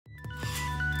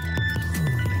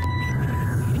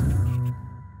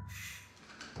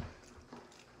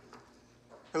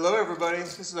Hello everybody,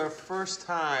 this is our first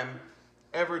time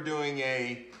ever doing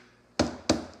a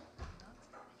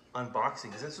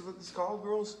unboxing. Is that what it's called,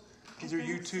 girls? These are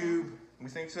YouTube, we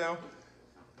think so?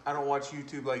 I don't watch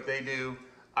YouTube like they do.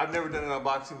 I've never done an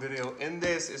unboxing video, and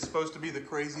this is supposed to be the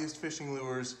craziest fishing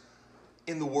lures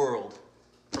in the world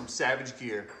from Savage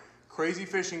Gear. Crazy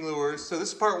fishing lures. So this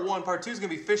is part one. Part two is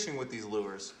gonna be fishing with these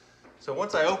lures. So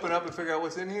once I open up and figure out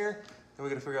what's in here, then we're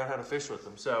gonna figure out how to fish with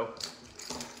them. So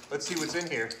let's see what's in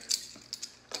here.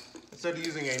 Instead of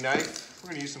using a knife, we're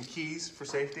gonna use some keys for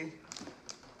safety.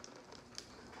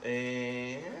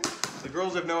 And the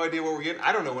girls have no idea what we're getting.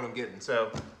 I don't know what I'm getting. So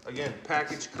again,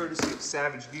 package courtesy of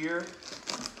Savage Gear.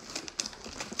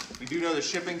 We do know the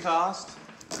shipping cost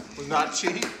was not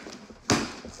cheap.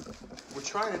 We're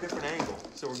trying a different angle,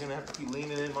 so we're gonna have to keep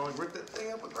leaning in. Molly, rip that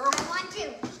thing open, girl. I want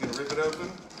to. Just gonna rip it open.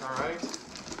 All right.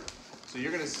 So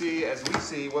you're gonna see as we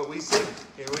see what we see.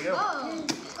 Here we go. Whoa!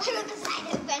 Look the side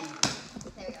open.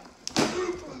 There we go.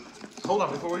 Hold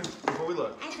on before we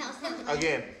look. I felt something.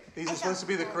 Again, these are supposed to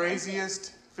be the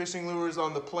craziest fishing lures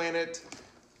on the planet.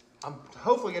 I'm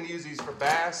hopefully gonna use these for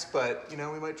bass, but you know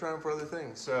we might try them for other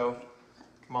things. So,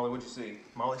 Molly, what'd you see?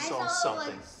 Molly saw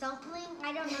something. Like something.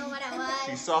 I don't know what it was.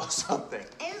 She saw something.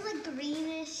 It was like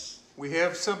greenish. We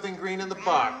have something green in the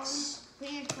box.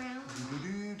 Greenish brown.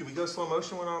 Do we go slow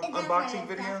motion when on That's unboxing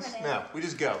what it is, videos? that's what it No, we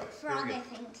just go. Frog, Here I we go.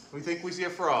 think. We think we see a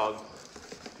frog.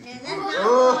 No, that's not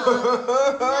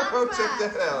Oh,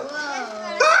 check that out.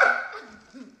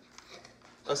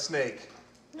 Whoa. A snake.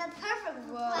 That's perfect.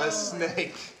 A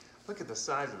snake. Look at the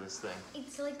size of this thing.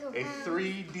 It's like a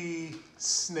 3D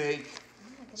snake.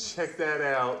 Check that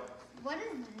out. What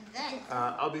is that?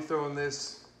 I'll be throwing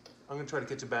this. I'm gonna try to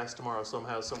catch a bass tomorrow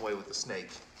somehow, some way with the snake.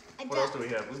 A What duck. else do we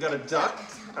have? We've got a duck.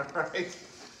 All right.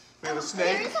 We have a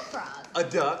snake. There's a frog. A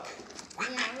duck. Yeah,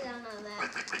 we don't know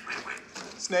that.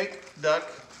 Snake. Duck.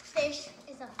 Fish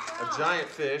is a frog. A giant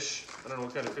fish. I don't know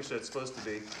what kind of fish that's supposed to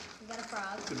be. We got a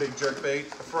frog. It's a big jerkbait.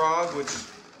 A frog, which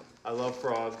I love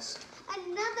frogs.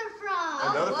 Another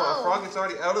frog. Another frog. A frog that's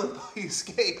already out of the he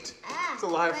escaped. Ah, It's a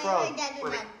live frog.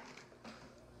 Wait,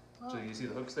 So you see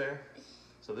the hooks there?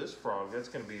 So this frog, that's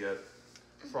going to be a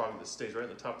frog that stays right in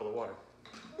the top of the water.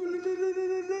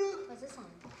 What's this one?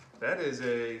 That is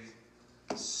a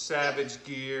Savage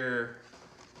Gear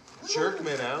jerk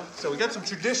minnow. So we got some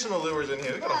traditional lures in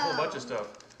here. We got a whole bunch of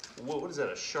stuff. Whoa, what is that,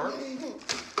 a shark? We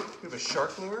have a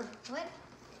shark lure? What?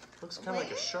 Looks kind of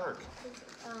like a shark.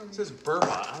 It says burma.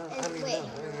 I don't even know. I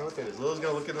don't even know what that is. Lila's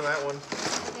going to look into that one.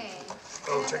 Okay.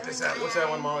 Oh, check this out. What's that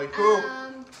one, Molly? Cool.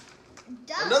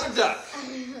 Duck. Another duck.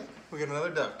 We got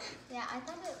another duck. Yeah, I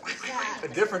thought it was that. A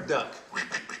different duck.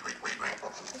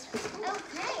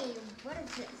 Okay, what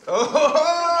is this?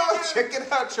 Oh, check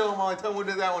it out, show 'em, Molly. Tell me what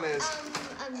that one is.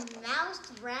 A mouse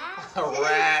rat? A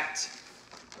rat.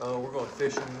 Oh, we're going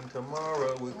fishing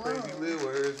tomorrow with crazy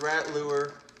lures. Rat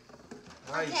lure.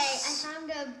 Nice. Okay, I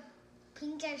found a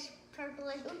pinkish,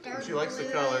 purplish, dark She likes the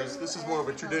blue. colors. This is more of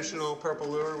a traditional purple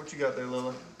lure. What you got there,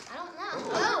 Lila? I don't know.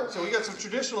 Oh. So we got some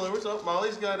traditional lures. Oh,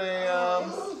 Molly's got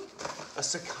a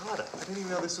cicada. I didn't even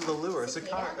know this was a lure. A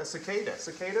cicada. Cicada.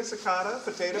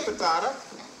 Potato, patata.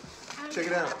 Check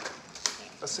it out.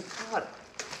 A cicada.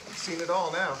 I've seen it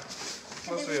all now.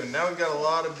 What else do we have? Now we've got a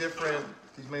lot of different.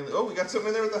 These mainly. Oh, we got something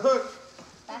in there with the hook.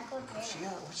 What's she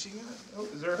got? What's she got? Oh,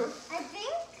 is there a hook? I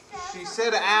think so. She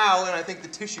said ow, and I think the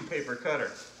tissue paper cut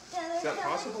her. Is that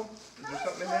possible? Is there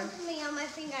something in there? Me on my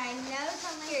finger. I know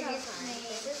something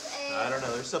me. I don't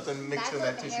know. There's something mixed in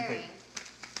that tissue paper.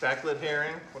 Backlit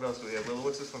herring. What else do we have? Lila,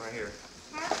 what's this one right here?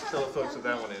 Tell the folks what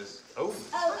that one is. Oh.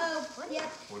 Yep.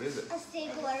 What is it? A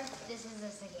stapler. This is a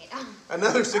cicada.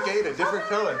 Another cicada, different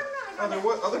color. No, there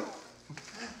what other?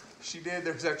 She did.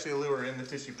 There's actually a lure in the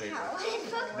tissue paper.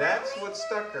 That's what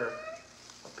stuck her.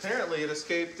 Apparently, it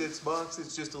escaped its box.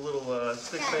 It's just a little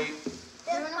stick bait.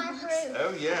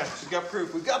 Oh yeah, she's got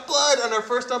proof. We've got blood on our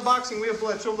first unboxing. We have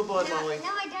blood. Show them the blood, Molly. No,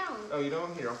 I don't. Oh, you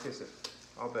don't? Here, I'll kiss it.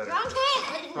 I'll bet it.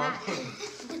 Wrong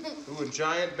hand. Ooh, a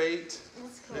giant bait.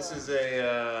 That's cool. This is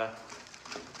a,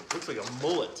 looks like a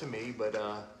mullet to me, but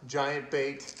giant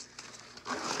bait.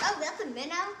 Oh, that's a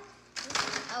minnow?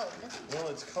 Oh, that's a Well,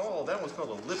 it's called, that one's called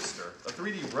a lipster. A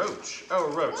 3D roach. Oh,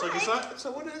 a roach. Like it's not,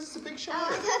 so what is it? It's a big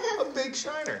shiner. A big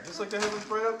shiner. Just like they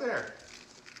have right out there.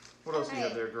 What else do you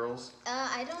have there, girls?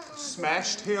 I don't know.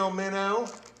 Smashed tail minnow.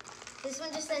 This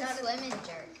one just says swim and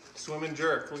jerk. Swim and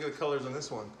jerk. Look at the colors on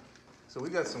this one. So we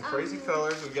got some crazy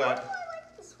colors. We got I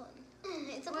like this one.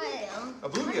 It's a bluegill. a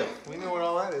bluegill. We know what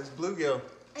all that is. Bluegill.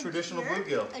 Traditional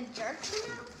bluegill. A jerk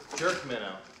minnow? Jerk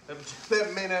minnow.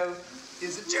 That minnow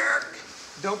is a jerk.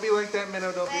 Don't be like that,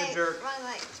 Minnow. Don't be a jerk. Wrong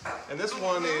way. And this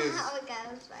one is How it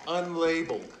goes, but...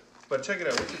 unlabeled. But check it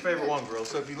out. What's your favorite one, girl?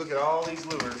 So if you look at all these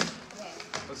lures, Okay.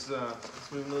 let's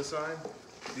move them to the side.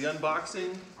 The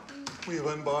unboxing. We have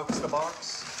unboxed the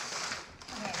box.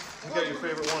 Okay. You got your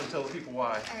favorite one. Tell the people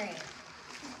why. All right.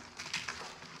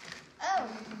 Oh.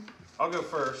 I'll go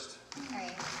first. All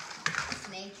right.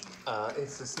 Snake.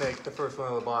 It's the snake, the first one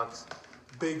out of the box.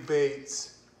 Big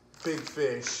baits, big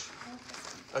fish.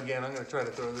 Again, I'm going to try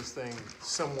to throw this thing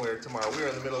somewhere tomorrow. We're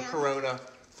in the middle of Corona.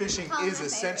 Fishing Probably is my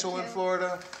essential in favorite, too.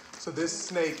 Florida, so this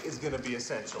snake is going to be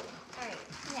essential. All right.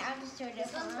 Yeah, I'll just do it.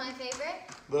 This one's my favorite.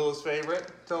 Lila's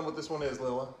favorite. Tell them what this one is,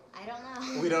 Lila. I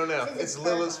don't know. We don't know. It says It's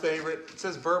Lila's Burbot. favorite. It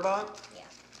says Burbot. Yeah.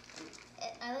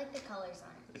 I like the colors on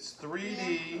it. It's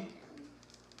 3D.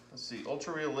 Let's see,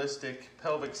 ultra realistic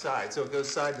pelvic side. So it goes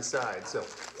side to side. So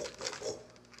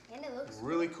And it looks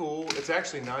really cool. It's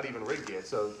actually not even rigged yet,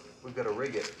 so we've got to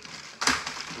rig it.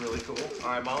 Really cool.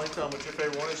 All right, Molly, tell them what your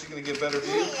favorite one is. She's going to get a better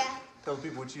view. Yeah. Tell the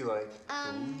people what you like.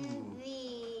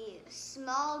 The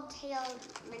small-tailed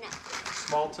minnow.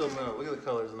 Small till minnow. Look at the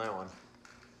colors in that one.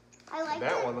 I like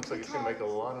That one looks like it's going to make a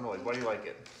because lot of noise. Why do you like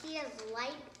it? he has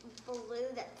light blue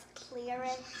that's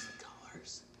clearish.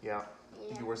 Colors. Yeah. You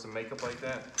Yeah. can wear some makeup like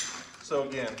that. So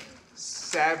again,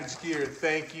 Savage Gear,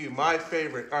 thank you. My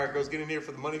favorite. All right, girls, get in here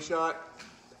for the money shot.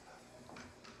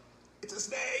 It's a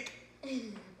snake.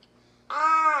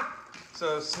 Ah!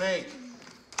 So snake,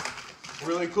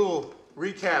 really cool.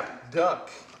 Recap, duck,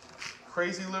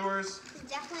 crazy lures,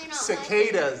 Definitely not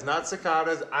cicadas, not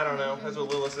cicadas. I don't know. That's what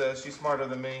Lila says. She's smarter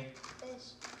than me. my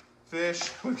fish.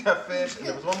 Fish. We've got fish. And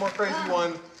there was one more crazy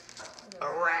one. A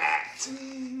rat.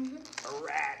 A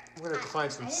rat. We're gonna have to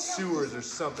find some sewers or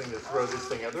something to throw this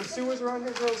thing out. There's sewers around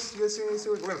here, girls. You guys see any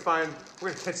sewers? We're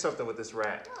gonna catch something with this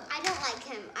rat. I don't like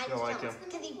him. I don't just like him?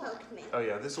 because he poked me. Oh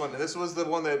yeah, this was the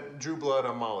one that drew blood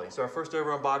on Molly. So our first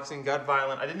ever unboxing got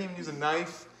violent. I didn't even use a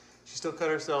knife. She still cut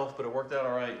herself, but it worked out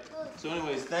all right. So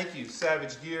anyways, thank you,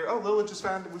 Savage Gear. Oh, Lila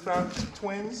we found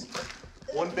twins.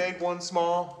 One big, one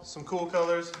small, some cool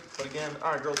colors. But again,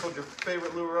 all right, girls, hold your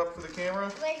favorite lure up for the camera.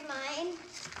 Where's mine?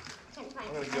 Can't find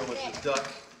I'm gonna it. go with the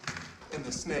duck and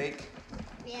the snake.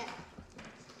 Yeah.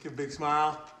 Give a big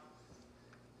smile.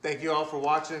 Thank you all for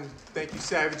watching. Thank you,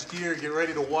 Savage Gear. Get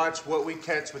ready to watch what we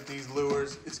catch with these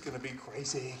lures. It's gonna be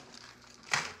crazy.